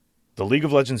The League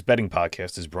of Legends betting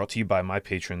podcast is brought to you by my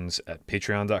patrons at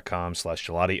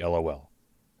patreon.com/GelatiLOL.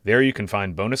 There you can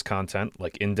find bonus content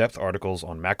like in-depth articles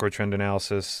on macro trend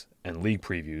analysis and league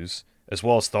previews, as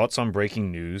well as thoughts on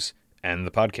breaking news and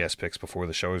the podcast picks before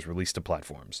the show is released to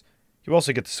platforms. You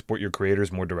also get to support your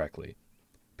creators more directly.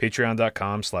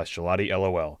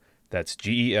 Patreon.com/GelatiLOL. That's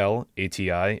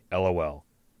GELATILOL.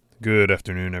 Good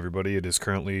afternoon, everybody. It is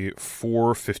currently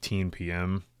 4:15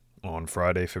 p.m. on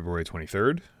Friday, February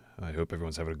 23rd. I hope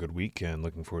everyone's having a good week and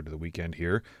looking forward to the weekend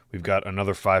here. We've got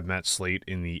another 5-match slate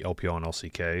in the LPL and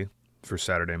LCK for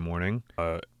Saturday morning.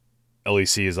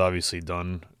 LEC is obviously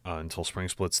done until Spring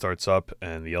Split starts up,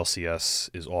 and the LCS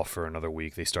is off for another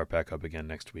week. They start back up again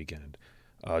next weekend.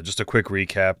 Just a quick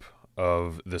recap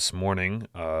of this morning.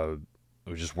 We're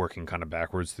just working kind of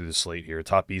backwards through the slate here.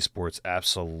 Top Esports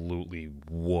absolutely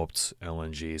whooped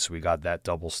LNG, so we got that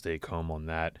double stake home on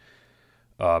that.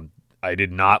 I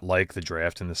did not like the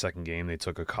draft in the second game. They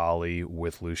took Akali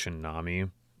with Lucian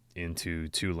Nami into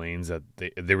two lanes that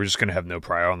they were just going to have no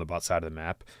prior on the bot side of the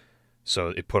map. So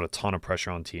it put a ton of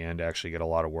pressure on Tien to actually get a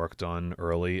lot of work done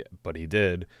early, but he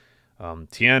did.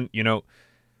 Tien, I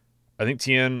think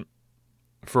Tien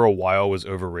for a while was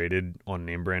overrated on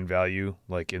name brand value,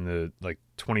 like in the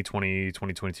 2020,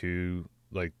 2022,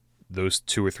 like those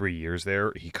 2 or 3 years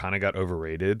there, he kind of got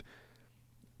overrated.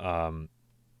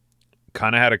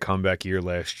 Kind of had a comeback year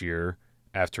last year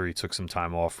after he took some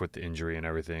time off with the injury and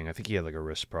everything. I think he had like a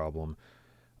wrist problem.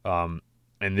 And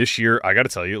this year, I got to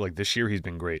tell you, like this year he's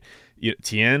been great.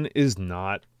 Tien is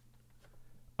not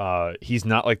he's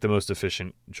not like the most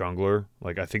efficient jungler.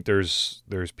 Like I think there's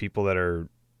people that are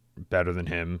better than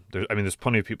him. There's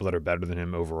plenty of people that are better than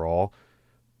him overall,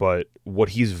 but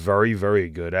what he's very, very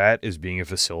good at is being a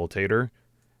facilitator.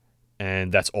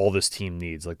 And that's all this team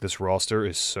needs. Like this roster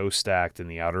is so stacked in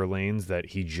the outer lanes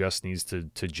that he just needs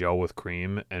to gel with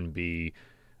Cream and be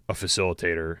a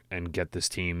facilitator and get this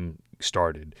team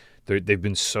started. They've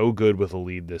been so good with a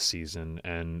lead this season,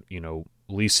 and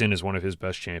Lee Sin is one of his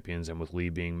best champions, and with Lee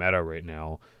being meta right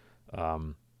now,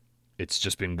 it's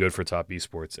just been good for Top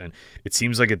Esports. And it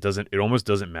seems like it almost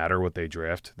doesn't matter what they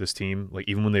draft this team. Like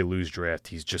even when they lose draft,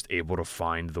 he's just able to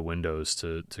find the windows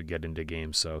to get into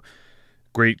games. So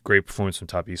Great performance from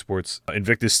Top Esports.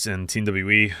 Invictus and Team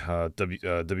WE.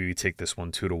 WE take this one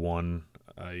 2-1.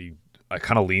 I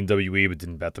kind of leaned WE but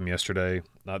didn't bet them yesterday.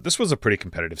 This was a pretty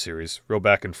competitive series. Real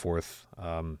back and forth.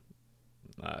 I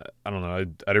don't know. I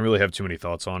didn't really have too many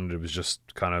thoughts on it. It was just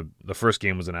kind of... The first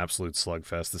game was an absolute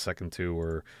slugfest. The second two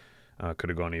were could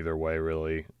have gone either way,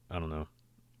 really. I don't know.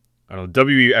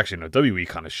 WE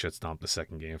kind of shit stomped the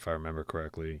second game, if I remember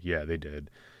correctly. Yeah, they did.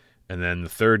 And then the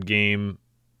third game...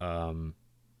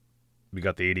 we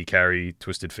got the 80 carry,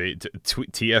 Twisted Fate,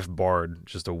 TF Bard,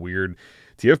 just a weird...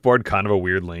 TF Bard, kind of a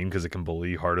weird lane because it can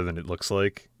bully harder than it looks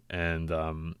like. And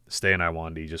Stay and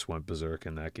Iwandi just went berserk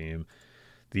in that game.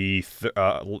 The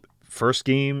first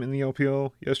game in the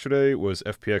LPL yesterday was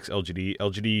FPX LGD.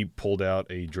 LGD pulled out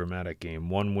a dramatic game.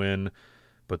 1 win,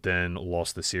 but then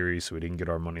lost the series, so we didn't get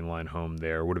our money line home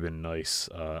there. Would have been nice.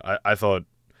 I thought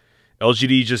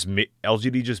LGD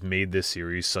just made this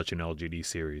series such an LGD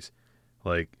series.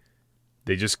 Like,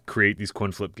 they just create these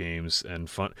coin flip games and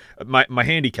fun. My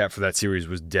handicap for that series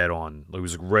was dead on. It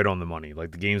was right on the money. Like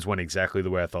the games went exactly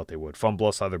the way I thought they would.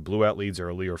 FunPlus either blew out leads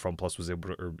early, or FunPlus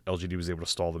or LGD was able to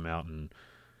stall them out and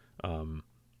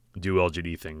do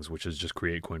LGD things, which is just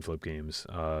create coin flip games.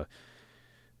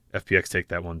 FPX take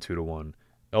that one 2-1.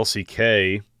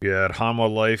 LCK, we had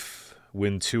Hanwha Life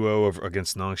win 2-0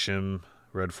 against Nongshim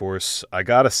Red Force. I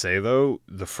gotta say though,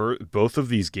 both of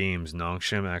these games,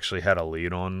 Nongshim actually had a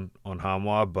lead on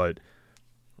Hanwha, but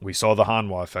we saw the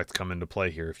Hanwha effect come into play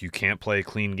here. If you can't play a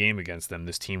clean game against them,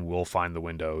 this team will find the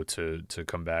window to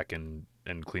come back and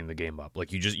clean the game up.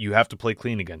 Like you have to play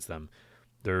clean against them.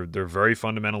 They're very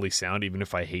fundamentally sound, even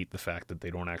if I hate the fact that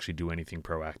they don't actually do anything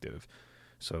proactive.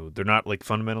 So they're not like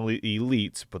fundamentally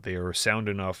elite, but they are sound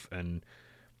enough and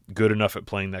good enough at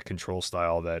playing that control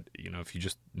style that, if you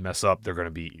just mess up, they're going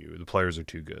to beat you. The players are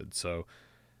too good. So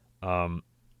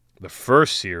the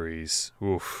first series,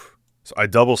 so I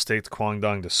double staked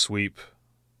Kwangdong to sweep,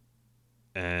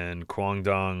 and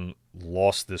Kwangdong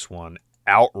lost this one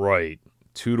outright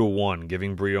 2-1,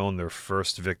 giving Brion their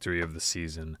first victory of the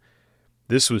season.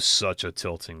 This was such a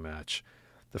tilting match.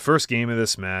 The first game of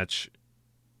this match,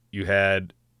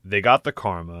 they got the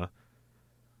karma,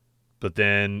 but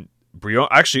then Brion,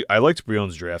 actually, I liked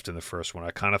Brion's draft in the first one.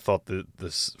 I kind of thought that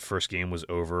this first game was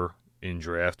over in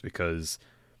draft because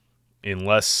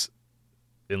unless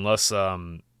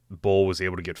Bull was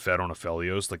able to get fed on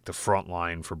Aphelios, like the front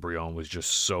line for Brion was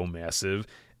just so massive,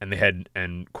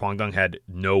 and Kwangdong had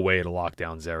no way to lock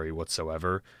down Zeri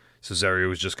whatsoever. So Zeri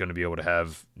was just going to be able to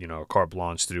have a carte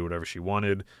blanche to do whatever she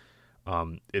wanted.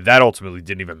 That ultimately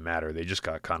didn't even matter. They just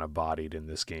got kind of bodied in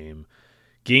this game.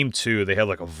 Game two, they had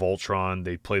like a Voltron.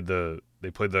 They played the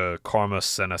Karma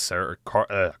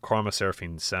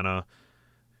Seraphine Senna,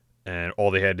 and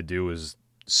all they had to do was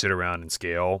sit around and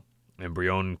scale. And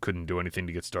Brion couldn't do anything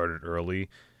to get started early,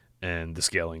 and the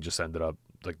scaling just ended up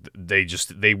like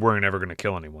they weren't ever going to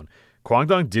kill anyone.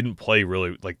 Kwangdong didn't play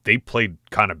really like they played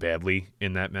kind of badly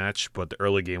in that match, but the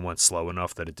early game went slow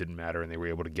enough that it didn't matter, and they were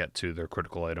able to get to their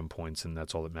critical item points, and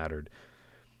that's all that mattered.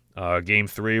 Game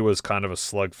three was kind of a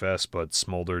slugfest, but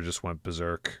Smolder just went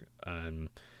berserk, and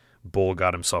Bull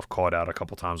got himself caught out a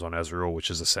couple times on Ezreal,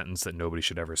 which is a sentence that nobody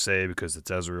should ever say because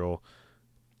it's Ezreal.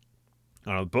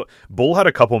 But Bull had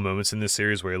a couple moments in this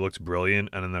series where he looked brilliant,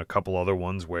 and then a couple other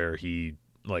ones where he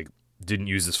like didn't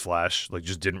use his flash, like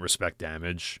just didn't respect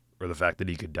damage or the fact that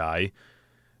he could die,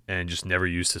 and just never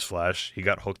used his flash. He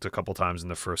got hooked a couple times in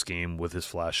the first game with his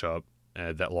flash up,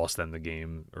 that lost them the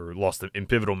game, or lost them in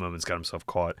pivotal moments, got himself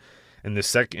caught. In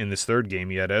this third game,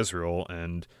 he had Ezreal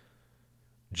and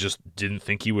just didn't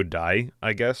think he would die,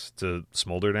 I guess, to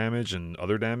smolder damage and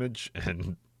other damage,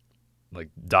 and like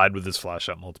died with his flash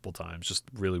up multiple times. Just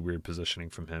really weird positioning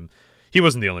from him. He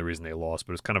wasn't the only reason they lost,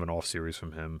 but it's kind of an off series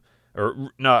from him, or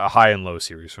not a high and low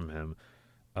series from him.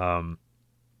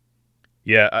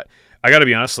 Yeah, I got to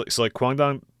be honest. So like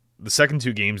Kwangdong, the second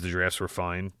two games the drafts were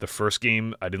fine. The first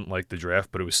game I didn't like the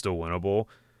draft, but it was still winnable.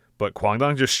 But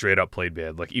Kwangdong just straight up played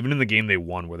bad. Like even in the game they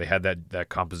won, where they had that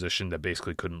composition that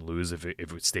basically couldn't lose if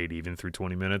it stayed even through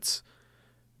 20 minutes,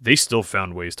 they still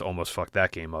found ways to almost fuck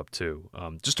that game up too.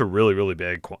 Just a really really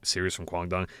bad series from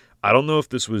Kwangdong. I don't know if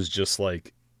this was just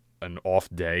like an off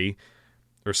day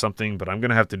or something, but I'm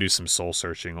gonna have to do some soul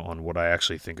searching on what I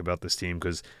actually think about this team,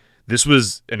 because this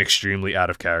was an extremely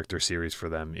out of character series for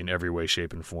them in every way,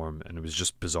 shape, and form, and it was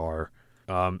just bizarre.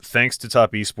 Thanks to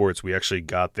Top Esports, we actually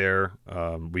got there.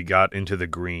 We got into the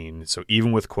green. So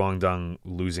even with Kwangdong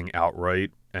losing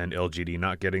outright and LGD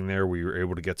not getting there, we were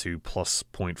able to get to plus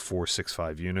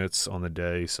 0.465 units on the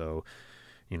day. So,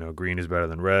 green is better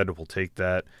than red. We'll take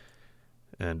that.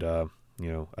 And,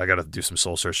 I got to do some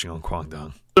soul searching on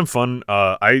Kwangdong. Some fun.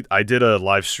 I did a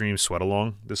live stream sweat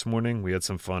along this morning. We had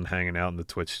some fun hanging out in the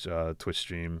Twitch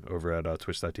stream over at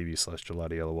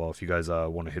twitch.tv/GelatiLOL. If you guys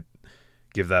want to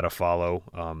give that a follow.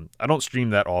 I don't stream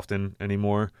that often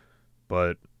anymore,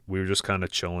 but we were just kind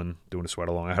of chilling, doing a sweat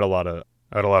along. I had a lot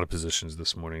of positions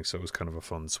this morning, so it was kind of a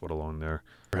fun sweat along there.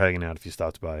 We're hanging out if you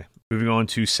stopped by. Moving on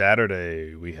to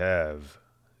Saturday, we have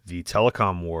the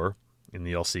Telecom War in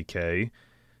the LCK.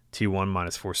 T1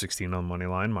 minus 416 on the money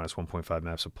line, minus 1.5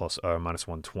 maps at minus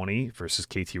 120 versus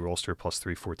KT Rolster plus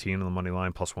 314 on the money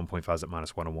line, plus 1.5 is at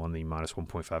minus 101. The minus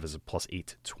 1.5 is at plus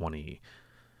 820.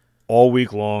 All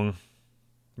week long,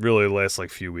 really the last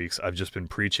few weeks, I've just been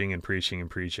preaching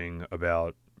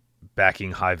about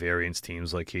backing high variance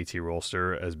teams like KT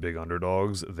Rolster as big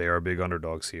underdogs. They are big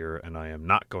underdogs here, and I am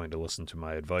not going to listen to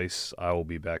my advice. I will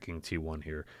be backing T1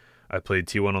 here. I played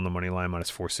T1 on the money line, minus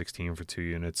 416 for 2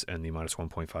 units, and the minus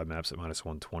 1.5 maps at minus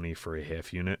 120 for a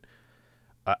half unit.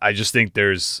 I just think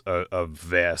there's a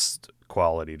vast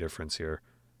quality difference here.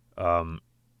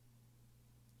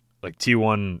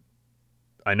 T1,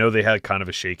 I know they had kind of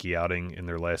a shaky outing in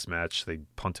their last match. They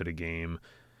punted a game,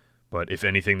 but if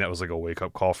anything, that was like a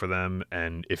wake-up call for them,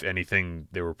 and if anything,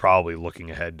 they were probably looking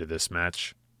ahead to this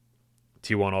match.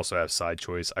 T1 also has side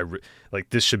choice.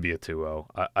 This should be a 2-0.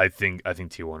 I think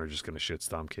T1 are just going to shit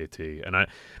stomp KT. And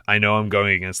I know I'm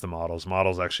going against the models.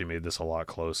 Models actually made this a lot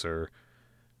closer.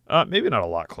 Maybe not a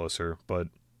lot closer, but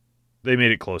they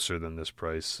made it closer than this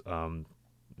price.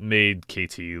 Made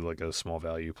KT like a small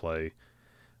value play.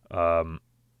 I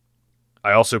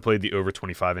also played the over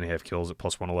 25.5 kills at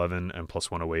plus 111 and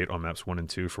plus 108 on maps 1 and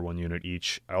 2 for 1 unit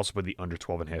each. I also played the under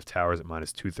 12.5 towers at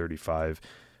minus 235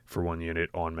 for 1 unit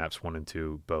on maps 1 and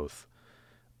 2 both.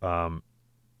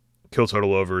 Kill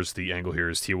total overs, the angle here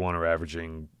is T1 are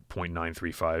averaging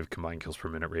 0.935 combined kills per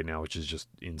minute right now, which is just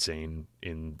insane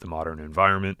in the modern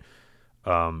environment.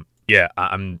 I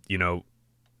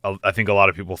think a lot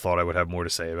of people thought I would have more to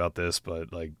say about this, but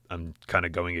I'm kind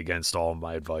of going against all of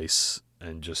my advice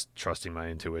and just trusting my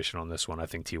intuition on this one. I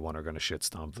think T1 are going to shit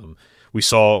stomp them. We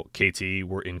saw KT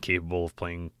were incapable of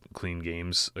playing clean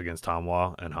games against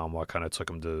Hanwha, and Hanwha kind of took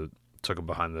them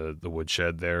behind the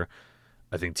woodshed there.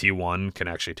 I think T1 can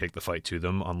actually take the fight to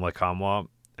them, unlike Hanwha,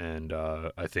 and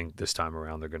I think this time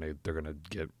around they're gonna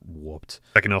get whooped.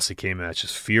 Second LCK match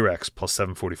is FearX plus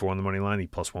 744 on the money line. The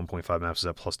plus 1.5 maps is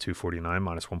at plus 249.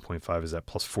 Minus 1.5 is at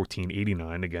plus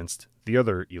 1489 against the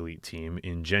other elite team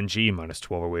in Gen G. Minus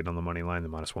 1208 on the money line. The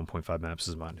minus 1.5 maps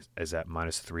is at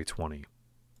minus 320.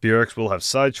 FearX will have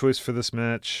side choice for this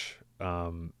match.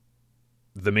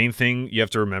 The main thing you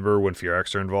have to remember when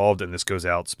FearX are involved, and this goes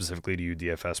out specifically to you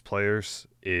DFS players,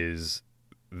 is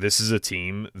this is a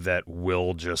team that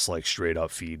will just like straight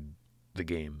up feed the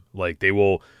game. Like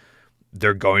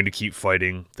they're going to keep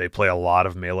fighting. They play a lot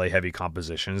of melee heavy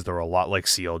compositions. They're a lot like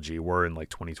CLG were in like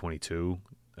 2022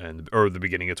 or the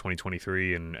beginning of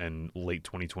 2023 and late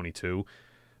 2022.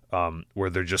 Where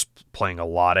they're just playing a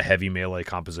lot of heavy melee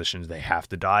compositions. They have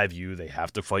to dive you. They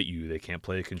have to fight you. They can't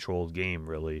play a controlled game,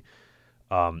 really.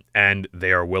 And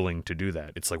they are willing to do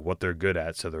that. It's like what they're good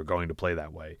at, so they're going to play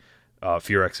that way.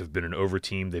 FearX have been an over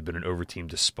team. They've been an over team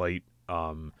despite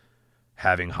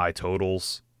having high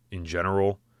totals in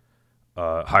general,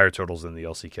 higher totals than the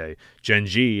LCK. Gen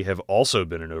G have also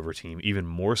been an over team, even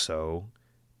more so.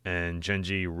 And Gen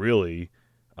G really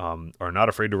are not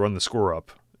afraid to run the score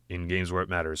up in games where it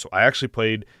matters. So I actually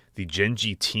played the Gen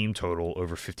G team total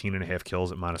over 15.5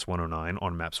 kills at minus 109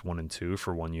 on maps 1 and 2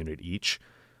 for 1 unit each.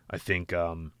 I think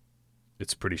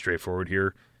it's pretty straightforward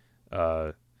here.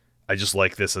 I just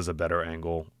like this as a better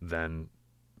angle than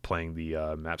playing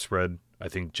the map spread. I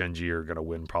think Gen G are going to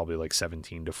win probably like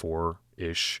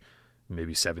 17-4-ish,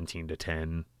 maybe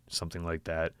 17-10, something like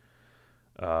that.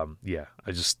 Yeah,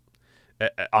 I just...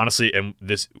 honestly, and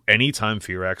this anytime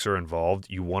FearX are involved,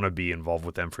 you want to be involved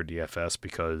with them for DFS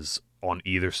because on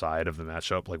either side of the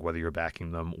matchup, like whether you're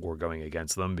backing them or going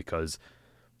against them, because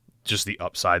just the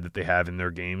upside that they have in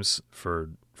their games for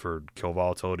kill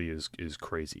volatility is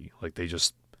crazy. Like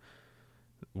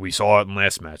we saw it in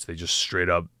last match. They just straight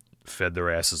up fed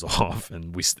their asses off,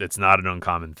 and it's not an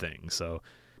uncommon thing. So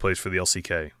plays for the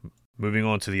LCK. Moving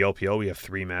on to the LPL, we have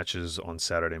 3 matches on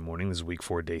Saturday morning. This is week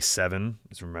 4, day 7.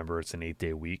 Just remember, it's an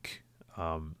 8-day week.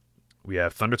 We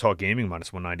have Thunder Talk Gaming,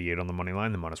 minus 198 on the money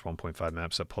line. The minus 1.5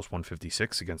 maps at plus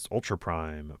 156 against Ultra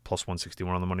Prime. Plus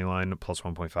 161 on the money line. Plus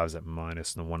 1.5 is at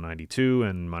minus 192.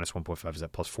 And minus 1.5 is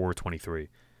at plus 423.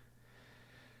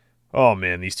 Oh,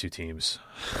 man, these two teams.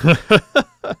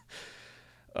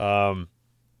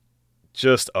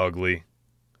 Just ugly.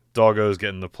 Doggo's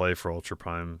getting the play for Ultra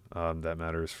Prime. That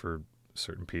matters for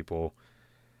certain people.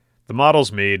 The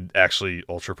models made actually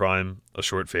Ultra Prime a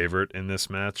short favorite in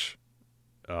this match.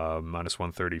 Minus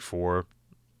 134.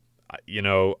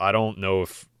 I don't know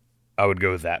if I would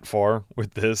go that far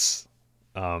with this.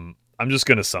 I'm just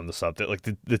going to sum this up. That like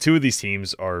the two of these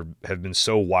teams have been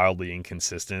so wildly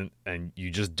inconsistent, and you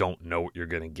just don't know what you're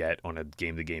going to get on a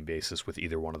game-to-game basis with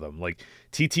either one of them. Like,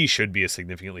 TT should be a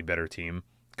significantly better team.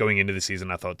 Going into the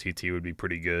season, I thought TT would be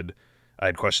pretty good. I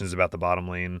had questions about the bottom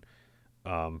lane,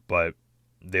 but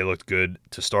they looked good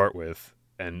to start with.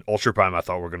 And Ultra Prime, I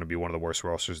thought, were going to be one of the worst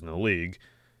rosters in the league.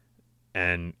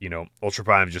 And, Ultra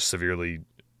Prime just severely,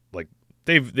 like,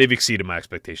 they've exceeded my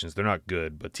expectations. They're not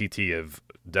good, but TT have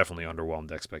definitely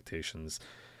underwhelmed expectations.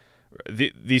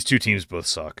 These two teams both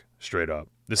suck, straight up.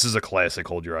 This is a classic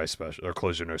hold your eyes special, or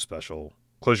close your nose special.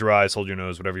 Close your eyes, hold your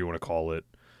nose, whatever you want to call it.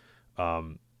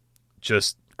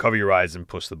 Just cover your eyes and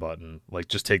push the button. Like,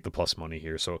 just take the plus money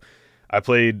here. So I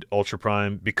played Ultra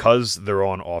Prime because they're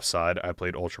on offside. I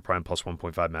played Ultra Prime plus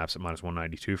 1.5 maps at minus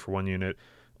 192 for 1 unit.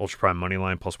 Ultra Prime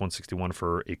Moneyline plus 161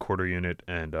 for a quarter unit.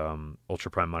 And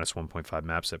Ultra Prime minus 1.5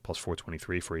 maps at plus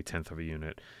 423 for a tenth of a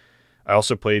unit. I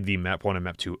also played the map 1 and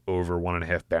map 2 over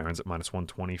 1.5 Barons at minus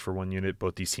 120 for 1 unit.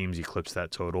 Both these teams eclipsed that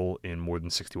total in more than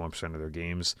 61% of their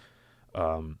games.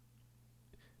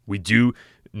 We do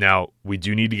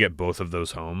need to get both of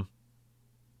those home,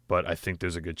 but I think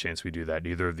there's a good chance we do that.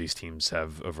 Neither of these teams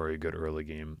have a very good early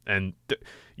game. And,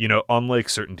 unlike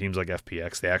certain teams like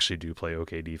FPX, they actually do play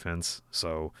okay defense.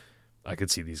 So I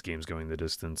could see these games going the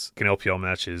distance. An LPL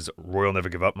match is Royal Never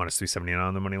Give Up, minus 379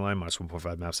 on the money line, minus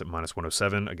 1.5 maps at minus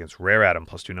 107 against Rare Atom,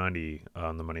 plus 290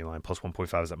 on the money line, plus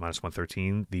 1.5 is at minus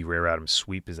 113. The Rare Atom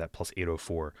sweep is at plus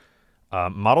 804.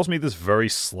 Models made this very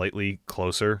slightly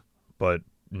closer, but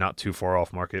not too far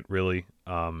off market, really,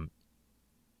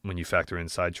 when you factor in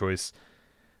side choice.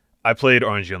 I played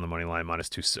RNG on the money line, minus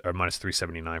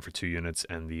 379 for 2 units,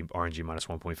 and the RNG minus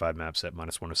 1.5 maps at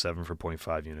minus 107 for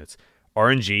 0.5 units.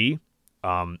 RNG,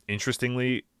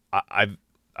 interestingly,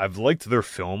 I've liked their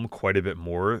film quite a bit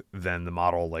more than the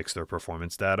model likes their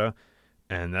performance data,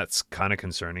 and that's kind of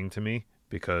concerning to me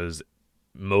because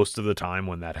most of the time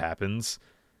when that happens,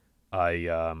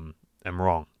 I am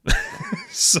wrong.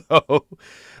 So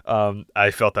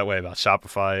I felt that way about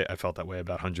Shopify. I felt that way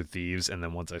about 100 Thieves. And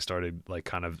then once I started like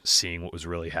kind of seeing what was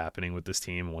really happening with this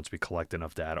team, and once we collect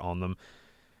enough data on them,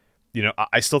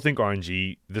 I still think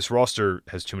RNG, this roster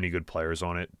has too many good players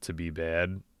on it to be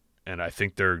bad. And I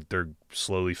think they're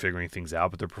slowly figuring things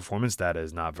out, but their performance data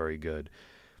is not very good.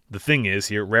 The thing is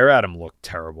here, Rare Atom looked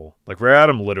terrible. Like Rare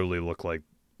Atom literally looked like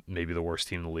maybe the worst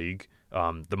team in the league.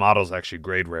 The models actually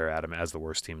grade Rare Atom as the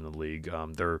worst team in the league.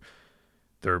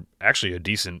 They're actually a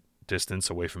decent distance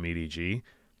away from EDG,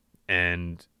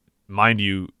 and mind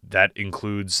you, that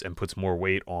includes and puts more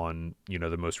weight on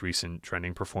the most recent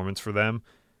trending performance for them.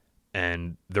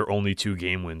 And their only 2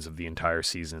 game wins of the entire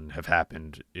season have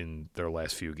happened in their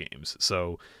last few games.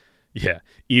 So, yeah,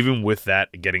 even with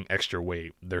that getting extra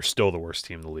weight, they're still the worst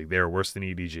team in the league. They are worse than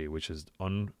EDG, which is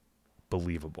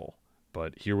unbelievable.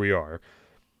 But here we are.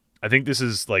 I think this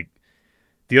is like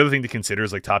the other thing to consider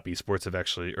is like Top Esports have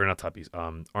actually, or not Top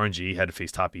Esports, RNG had to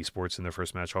face Top Esports in their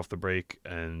first match off the break,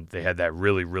 and they had that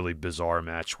really, really bizarre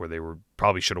match where they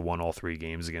probably should have won all 3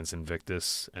 games against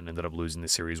Invictus and ended up losing the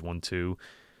series 1-2.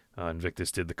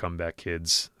 Invictus did the comeback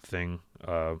kids thing,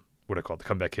 what I call it, the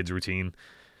comeback kids routine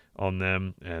on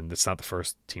them, and it's not the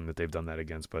first team that they've done that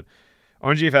against. But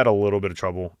RNG have had a little bit of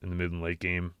trouble in the mid and late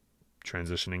game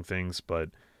transitioning things, but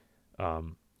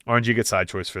RNG gets side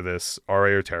choice for this. RA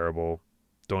are terrible.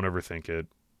 Don't overthink it.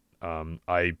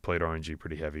 I played RNG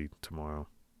pretty heavy tomorrow.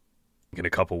 In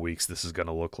a couple weeks, this is going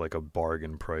to look like a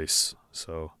bargain price.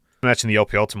 So, match in the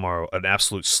LPL tomorrow, an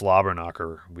absolute slobber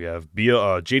knocker. We have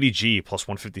JDG plus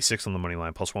 156 on the money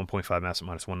line, plus 1.5 mass at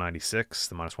minus 196.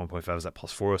 The minus 1.5 is at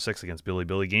plus 406 against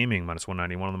Billy Gaming, minus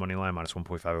 191 on the money line, minus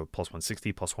 1.5 at plus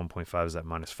 160, plus 1.5 is at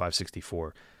minus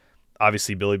 564.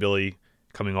 Obviously, Billy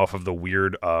coming off of the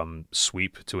weird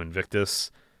sweep to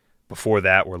Invictus. Before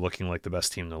that, we're looking like the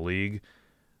best team in the league.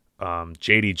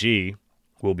 JDG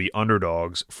will be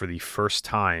underdogs for the first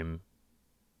time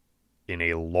in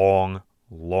a long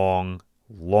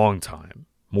time,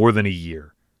 more than a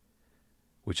year,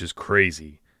 which is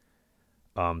crazy.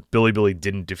 Billy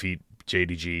didn't defeat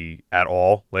JDG at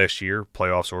all last year,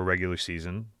 playoffs or regular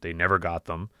season. They never got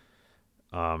them.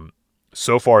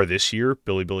 So far this year,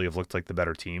 Billy have looked like the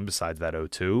better team besides that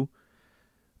 0-2.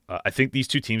 I think these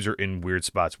 2 teams are in weird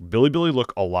spots. Billy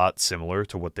look a lot similar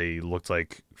to what they looked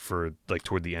like for like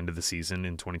toward the end of the season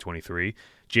in 2023.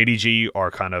 JDG are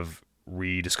kind of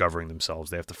rediscovering themselves.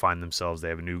 They have to find themselves. They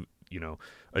have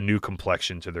a new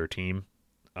complexion to their team.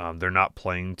 They're not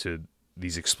playing to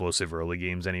these explosive early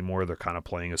games anymore. They're kind of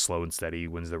playing a slow and steady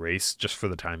wins the race, just for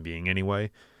the time being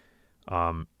anyway.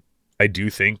 I do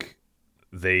think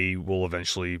they will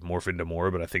eventually morph into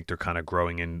more, but I think they're kind of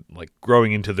growing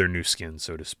into their new skin,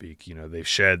 so to speak. They've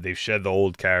shed the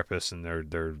old carapace, and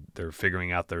they're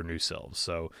figuring out their new selves.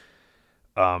 So,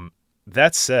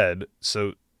 that said,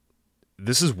 so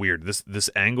this is weird. This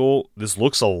angle, this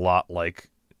looks a lot like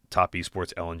Top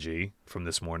Esports LNG from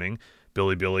this morning.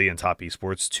 Billy and Top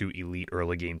Esports, 2 elite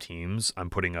early game teams. I'm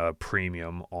putting a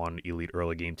premium on elite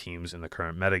early game teams in the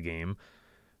current meta game.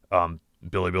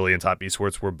 Billy and Top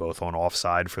Esports were both on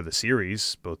offside for the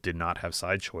series. Both did not have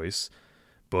side choice.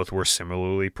 Both were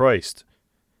similarly priced.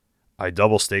 I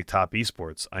double stake Top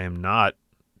Esports. I am not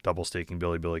double staking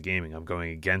Billy Gaming. I'm going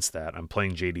against that. I'm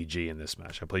playing JDG in this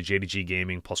match. I play JDG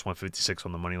Gaming plus 156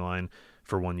 on the money line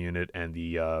for 1 unit, and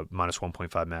the minus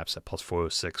 1.5 maps at plus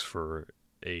 406 for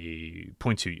a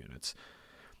 0.2 units.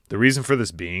 The reason for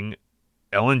this being,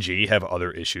 LNG have other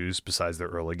issues besides their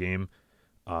early game.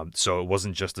 So it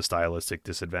wasn't just a stylistic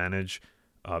disadvantage.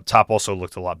 Top also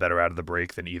looked a lot better out of the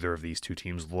break than either of these 2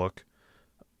 teams look.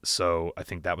 So I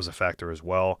think that was a factor as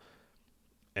well.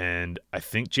 And I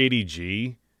think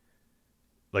JDG,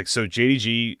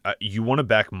 you want to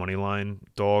back moneyline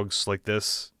dogs like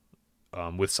this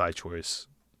with side choice.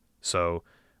 So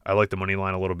I like the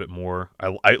moneyline a little bit more.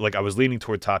 I was leaning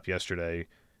toward Top yesterday,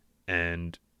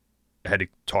 and had to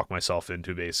talk myself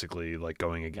into basically like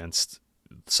going against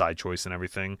side choice and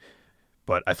everything.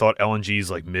 But I thought LNG's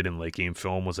like mid and late game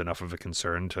film was enough of a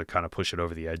concern to kind of push it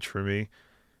over the edge for me.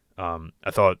 I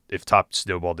thought if Top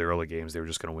snowballed the early games, they were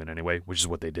just going to win anyway, which is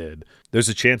what they did. There's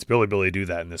a chance Billy do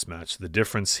that in this match. The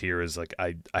difference here is like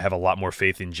I have a lot more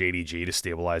faith in JDG to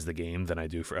stabilize the game than I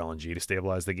do for LNG to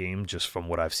stabilize the game, just from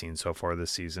what I've seen so far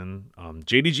this season.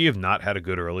 JDG have not had a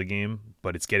good early game,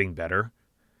 but it's getting better.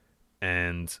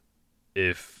 And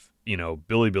if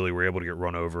Billy were able to get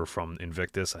run over from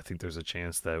Invictus, I think there's a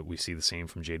chance that we see the same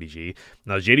from JDG.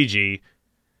 Now, JDG,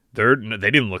 they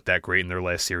didn't look that great in their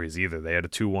last series either. They had a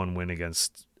 2-1 win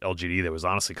against LGD that was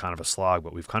honestly kind of a slog,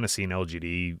 but we've kind of seen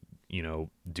LGD,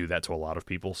 do that to a lot of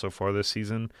people so far this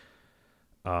season.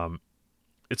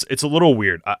 it's a little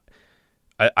weird.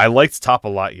 I liked Top a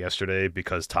lot yesterday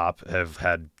because Top have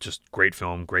had just great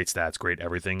film, great stats, great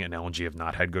everything, and LNG have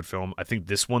not had good film. I think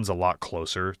this one's a lot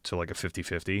closer to like a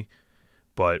 50-50,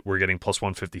 but we're getting plus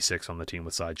 156 on the team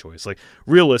with side choice. Like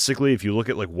realistically, if you look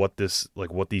at what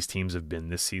these teams have been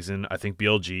this season, I think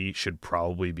BLG should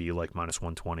probably be like minus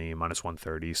 120, minus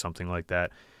 130, something like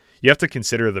that. You have to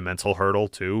consider the mental hurdle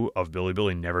too of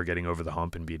Billy never getting over the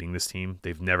hump and beating this team.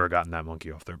 They've never gotten that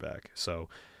monkey off their back. So,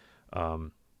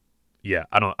 yeah,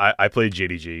 I played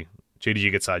JDG.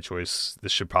 JDG gets side choice.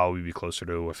 This should probably be closer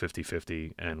to a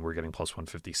 50-50, and we're getting plus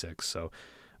 156. So,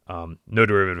 no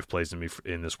derivative plays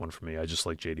in this one for me. I just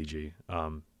like JDG.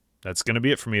 That's going to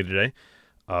be it for me today.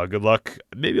 Good luck.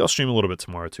 Maybe I'll stream a little bit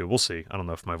tomorrow too. We'll see. I don't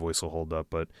know if my voice will hold up,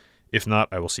 but if not,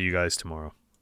 I will see you guys tomorrow.